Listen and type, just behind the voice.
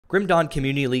Grim Dawn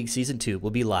Community League Season 2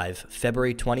 will be live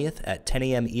February 20th at 10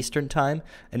 a.m. Eastern Time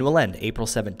and will end April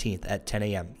 17th at 10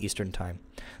 a.m. Eastern Time.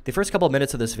 The first couple of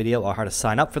minutes of this video are how to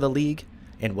sign up for the league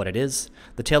and what it is.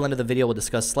 The tail end of the video will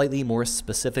discuss slightly more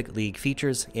specific league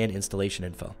features and installation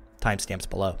info. Timestamps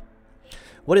below.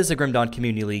 What is the Grim Dawn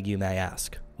Community League, you may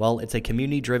ask? Well, it's a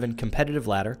community-driven competitive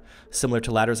ladder, similar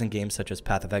to ladders in games such as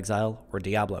Path of Exile or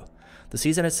Diablo. The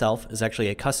season itself is actually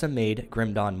a custom-made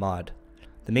Grim Dawn mod.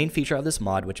 The main feature of this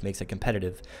mod, which makes it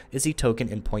competitive, is the token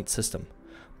and point system.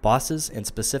 Bosses and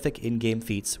specific in-game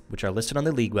feats, which are listed on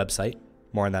the league website,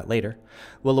 more on that later,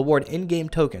 will award in-game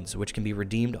tokens which can be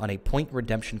redeemed on a point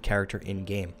redemption character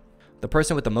in-game. The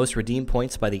person with the most redeemed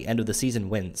points by the end of the season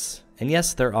wins. And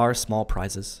yes, there are small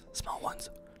prizes, small ones.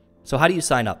 So how do you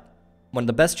sign up? One of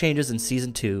the best changes in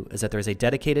Season 2 is that there is a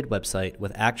dedicated website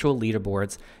with actual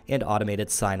leaderboards and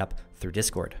automated sign-up through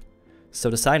Discord.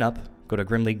 So to sign up, go to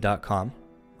grimleague.com.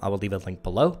 I will leave a link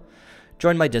below.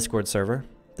 Join my Discord server.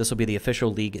 This will be the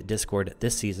official league Discord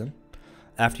this season.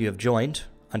 After you have joined,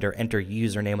 under enter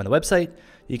username on the website,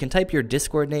 you can type your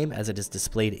Discord name as it is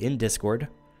displayed in Discord.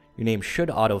 Your name should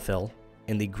autofill,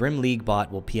 and the Grim League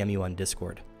bot will PM you on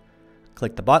Discord.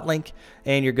 Click the bot link,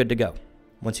 and you're good to go.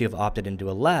 Once you have opted into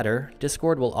a ladder,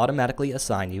 Discord will automatically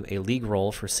assign you a league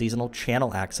role for seasonal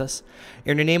channel access,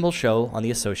 and your name will show on the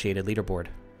associated leaderboard.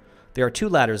 There are two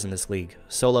ladders in this league,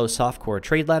 Solo Softcore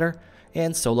Trade Ladder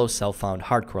and Solo Self-Found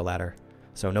Hardcore Ladder,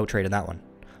 so no trade in that one.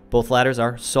 Both ladders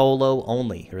are solo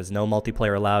only. There is no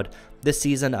multiplayer allowed this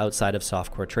season outside of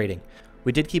softcore trading.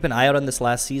 We did keep an eye out on this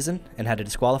last season and had to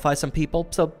disqualify some people,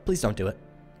 so please don't do it.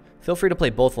 Feel free to play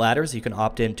both ladders. You can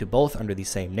opt into both under the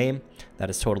same name. That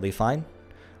is totally fine.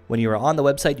 When you are on the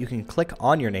website, you can click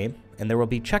on your name, and there will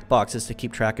be checkboxes to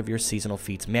keep track of your seasonal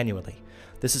feats manually.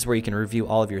 This is where you can review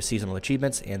all of your seasonal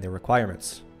achievements and their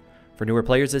requirements. For newer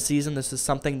players this season, this is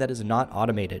something that is not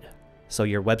automated. So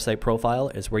your website profile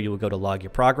is where you will go to log your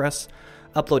progress,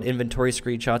 upload inventory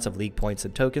screenshots of league points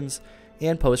and tokens,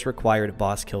 and post required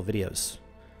boss kill videos.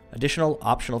 Additional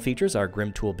optional features are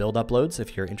Grim Tool build uploads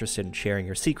if you're interested in sharing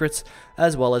your secrets,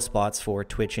 as well as spots for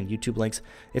Twitch and YouTube links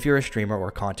if you're a streamer or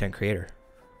content creator.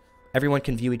 Everyone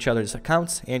can view each other's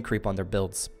accounts and creep on their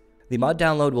builds. The mod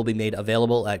download will be made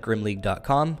available at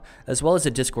grimleague.com, as well as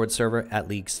a Discord server at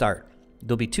League Start.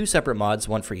 There'll be two separate mods,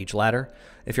 one for each ladder.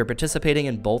 If you're participating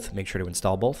in both, make sure to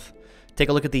install both. Take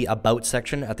a look at the About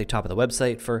section at the top of the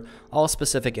website for all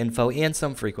specific info and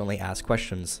some frequently asked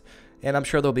questions. And I'm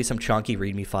sure there'll be some chunky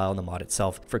README file in the mod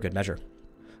itself for good measure.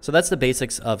 So that's the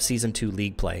basics of Season 2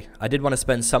 League play. I did want to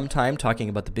spend some time talking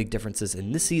about the big differences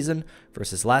in this season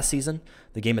versus last season.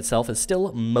 The game itself is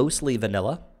still mostly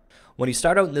vanilla. When you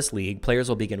start out in this league, players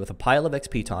will begin with a pile of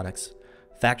XP tonics,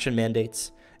 faction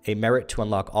mandates, a merit to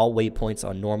unlock all waypoints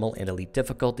on normal and elite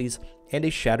difficulties, and a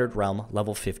Shattered Realm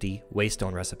level 50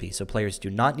 Waystone recipe, so players do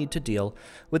not need to deal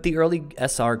with the early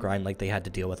SR grind like they had to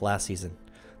deal with last season.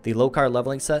 The Lokar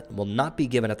leveling set will not be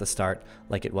given at the start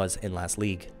like it was in last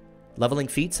league. Leveling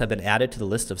feats have been added to the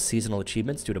list of seasonal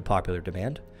achievements due to popular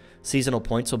demand. Seasonal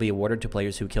points will be awarded to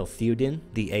players who kill Theoden,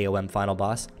 the AOM final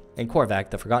boss, and Korvac,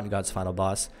 the Forgotten Gods final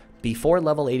boss, before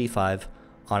level 85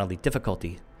 on elite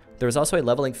difficulty. There is also a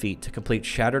leveling feat to complete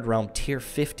Shattered Realm tier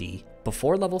 50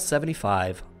 before level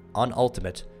 75 on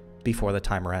ultimate before the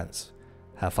timer ends.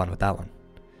 Have fun with that one.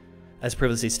 As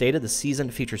previously stated, the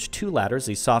season features two ladders,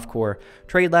 the Softcore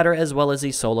Trade Ladder as well as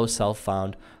the Solo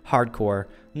Self-Found Hardcore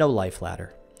No Life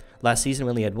Ladder. Last season we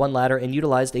only had one ladder and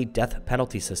utilized a death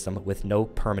penalty system with no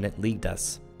permanent league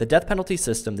deaths. The death penalty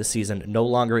system this season no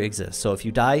longer exists, so if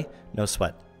you die, no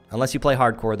sweat. Unless you play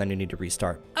hardcore, then you need to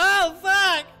restart. Oh,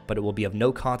 fuck! But it will be of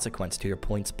no consequence to your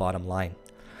points bottom line.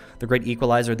 The great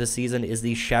equalizer this season is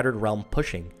the Shattered Realm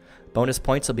pushing. Bonus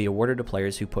points will be awarded to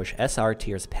players who push SR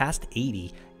tiers past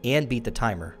 80 and beat the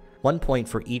timer. 1 point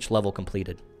for each level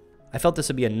completed. I felt this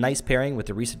would be a nice pairing with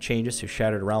the recent changes to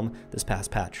Shattered Realm this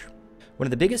past patch. One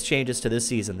of the biggest changes to this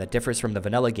season that differs from the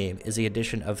vanilla game is the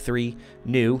addition of 3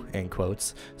 new, in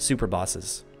quotes, super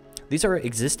bosses. These are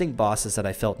existing bosses that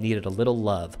I felt needed a little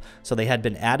love, so they had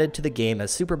been added to the game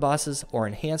as super bosses or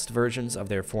enhanced versions of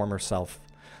their former self.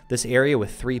 This area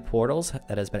with 3 portals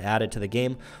that has been added to the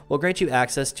game will grant you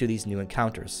access to these new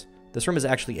encounters. This room is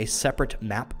actually a separate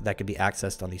map that can be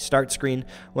accessed on the start screen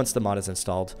once the mod is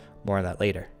installed. More on that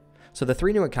later. So the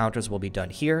 3 new encounters will be done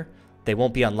here. They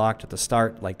won't be unlocked at the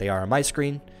start like they are on my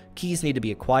screen. Keys need to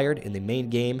be acquired in the main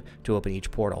game to open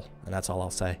each portal, and that's all I'll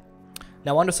say.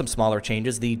 Now on to some smaller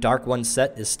changes. The Dark One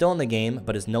set is still in the game,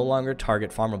 but is no longer target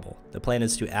farmable. The plan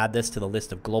is to add this to the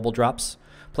list of global drops.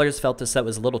 Players felt this set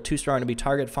was a little too strong to be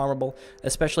target farmable,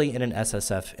 especially in an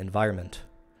SSF environment.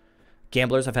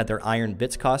 Gamblers have had their iron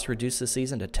bits cost reduced this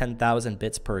season to 10,000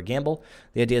 bits per gamble.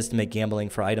 The idea is to make gambling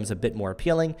for items a bit more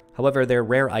appealing. However, their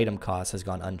rare item cost has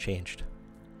gone unchanged.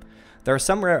 There are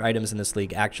some rare items in this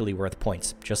league actually worth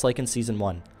points, just like in Season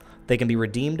 1. They can be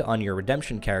redeemed on your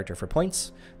redemption character for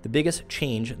points. The biggest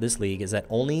change this league is that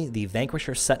only the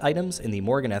Vanquisher set items in the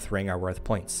Morganeth ring are worth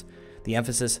points. The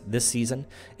emphasis this season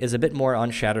is a bit more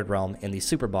on Shattered Realm and the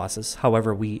super bosses.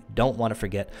 However, we don't want to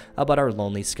forget about our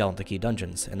lonely Skeleton Key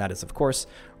dungeons, and that is, of course,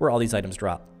 where all these items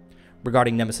drop.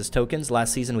 Regarding Nemesis tokens,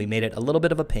 last season we made it a little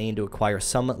bit of a pain to acquire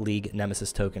some League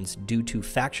Nemesis tokens due to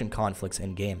faction conflicts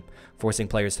in-game, forcing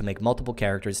players to make multiple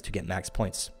characters to get max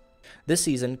points. This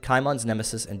season, Kaimon's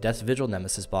Nemesis and Death's Vigil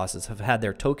Nemesis bosses have had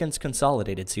their tokens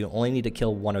consolidated so you only need to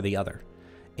kill one or the other.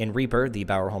 In Reaper, the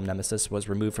Bowerholm Nemesis was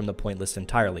removed from the point list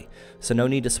entirely, so no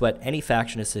need to sweat any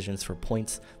faction decisions for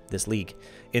points this league.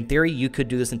 In theory, you could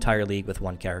do this entire league with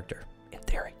one character. In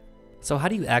theory. So how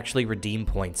do you actually redeem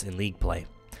points in league play?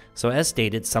 So as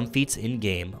stated, some feats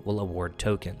in-game will award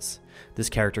tokens. This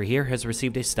character here has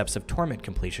received a Steps of Torment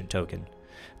completion token.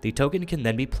 The token can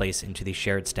then be placed into the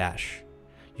shared stash.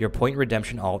 Your point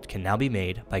redemption alt can now be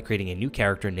made by creating a new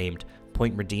character named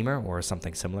Point Redeemer or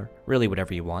something similar, really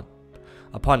whatever you want.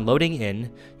 Upon loading in,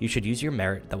 you should use your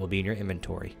merit that will be in your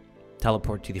inventory.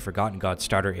 Teleport to the Forgotten God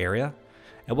starter area,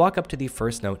 and walk up to the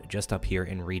first note just up here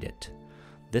and read it.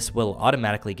 This will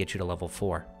automatically get you to level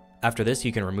 4. After this,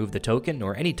 you can remove the token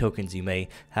or any tokens you may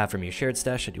have from your shared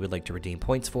stash that you would like to redeem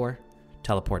points for,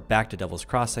 teleport back to Devil's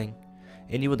Crossing,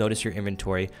 and you will notice your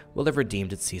inventory will have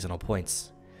redeemed its seasonal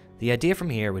points. The idea from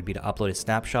here would be to upload a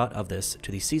snapshot of this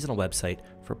to the seasonal website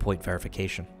for point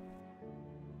verification.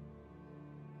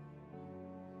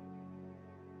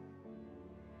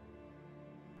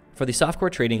 For the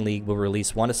Softcore Trading League, we'll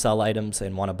release want to sell items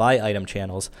and want to buy item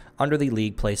channels under the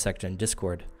League Play section in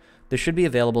Discord. This should be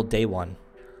available day 1.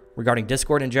 Regarding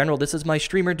Discord in general, this is my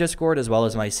streamer Discord as well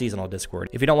as my seasonal Discord.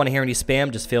 If you don't want to hear any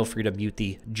spam, just feel free to mute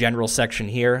the general section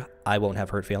here. I won't have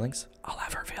hurt feelings. I'll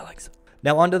have hurt feelings.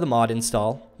 Now onto the mod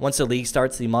install. Once the league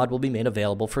starts, the mod will be made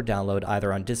available for download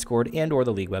either on Discord and or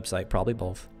the league website, probably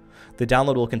both. The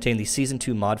download will contain the Season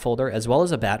 2 mod folder as well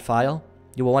as a bat file.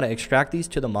 You will want to extract these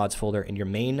to the mods folder in your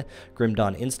main Grim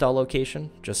Dawn install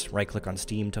location. Just right click on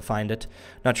Steam to find it.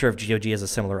 Not sure if GOG has a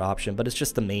similar option, but it's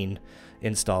just the main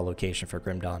install location for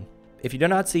Grim Dawn. If you do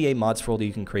not see a mods folder,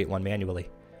 you can create one manually.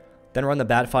 Then run the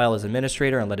bat file as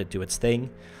administrator and let it do its thing.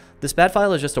 This bat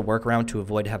file is just a workaround to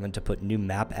avoid having to put new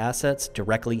map assets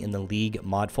directly in the League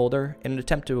mod folder in an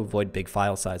attempt to avoid big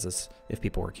file sizes, if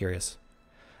people were curious.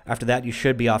 After that, you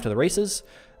should be off to the races.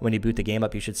 When you boot the game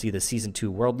up, you should see the Season 2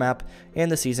 world map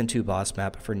and the Season 2 boss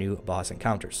map for new boss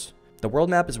encounters. The world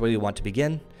map is where you want to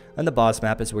begin, and the boss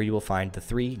map is where you will find the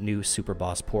 3 new super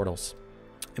boss portals.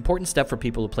 Important step for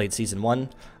people who played Season 1,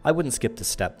 I wouldn't skip this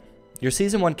step. Your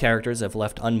Season 1 characters, if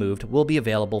left unmoved, will be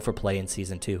available for play in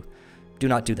Season 2. Do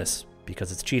not do this,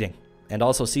 because it's cheating. And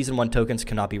also, Season 1 tokens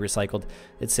cannot be recycled,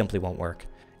 it simply won't work.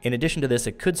 In addition to this,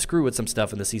 it could screw with some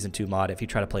stuff in the Season 2 mod if you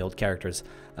try to play old characters.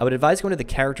 I would advise going to the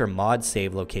character mod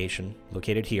save location,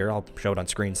 located here, I'll show it on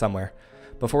screen somewhere,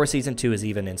 before Season 2 is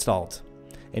even installed.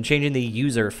 And changing the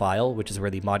user file, which is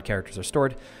where the mod characters are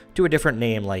stored, to a different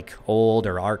name like old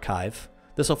or archive.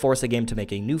 This will force the game to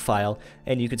make a new file,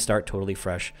 and you could start totally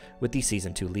fresh with the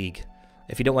Season 2 League.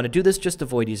 If you don't want to do this, just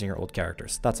avoid using your old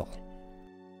characters, that's all.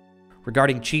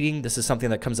 Regarding cheating, this is something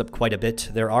that comes up quite a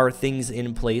bit. There are things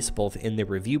in place both in the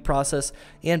review process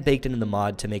and baked into the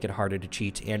mod to make it harder to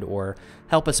cheat and or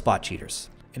help us spot cheaters.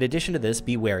 In addition to this,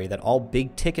 be wary that all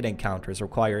big ticket encounters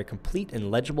require a complete and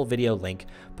legible video link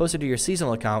posted to your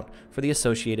seasonal account for the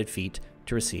associated feat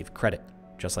to receive credit,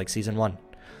 just like Season 1.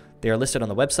 They are listed on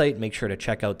the website. Make sure to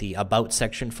check out the About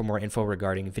section for more info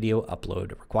regarding video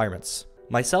upload requirements.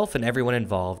 Myself and everyone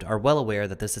involved are well aware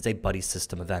that this is a buddy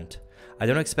system event. I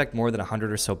don't expect more than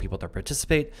 100 or so people to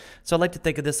participate, so I like to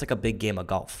think of this like a big game of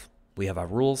golf. We have our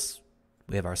rules,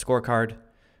 we have our scorecard,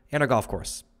 and our golf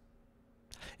course.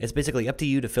 It's basically up to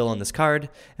you to fill in this card,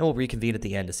 and we'll reconvene at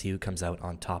the end to see who comes out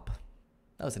on top.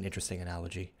 That was an interesting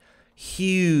analogy.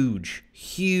 Huge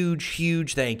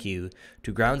thank you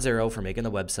to Ground Zero for making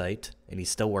the website, and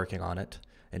he's still working on it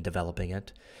and developing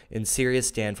it. And Serious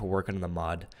Stan for working on the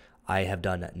mod. I have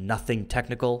done nothing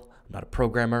technical. I'm not a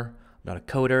programmer. I'm not a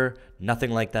coder. Nothing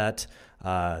like that.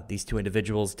 These two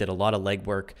individuals did a lot of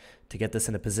legwork to get this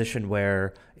in a position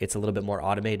where it's a little bit more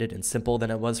automated and simple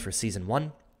than it was for Season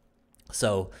 1.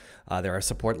 So there are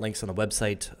support links on the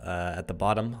website at the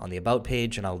bottom on the About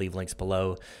page, and I'll leave links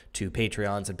below to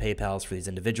Patreons and PayPals for these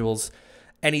individuals.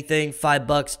 anything, $5,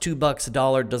 $2,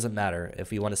 $1, doesn't matter.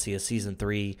 If you want to see a season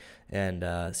 3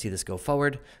 and see this go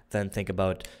forward, then think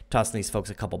about tossing these folks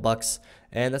a couple bucks.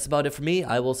 And that's about it for me.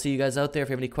 I will see you guys out there. If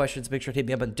you have any questions, make sure to hit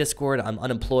me up on Discord. I'm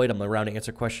unemployed. I'm around to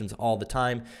answer questions all the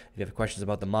time. If you have questions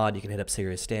about the mod, you can hit up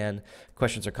Serious Stan.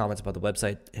 Questions or comments about the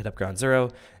website, hit up Ground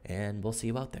Zero, and we'll see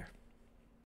you out there.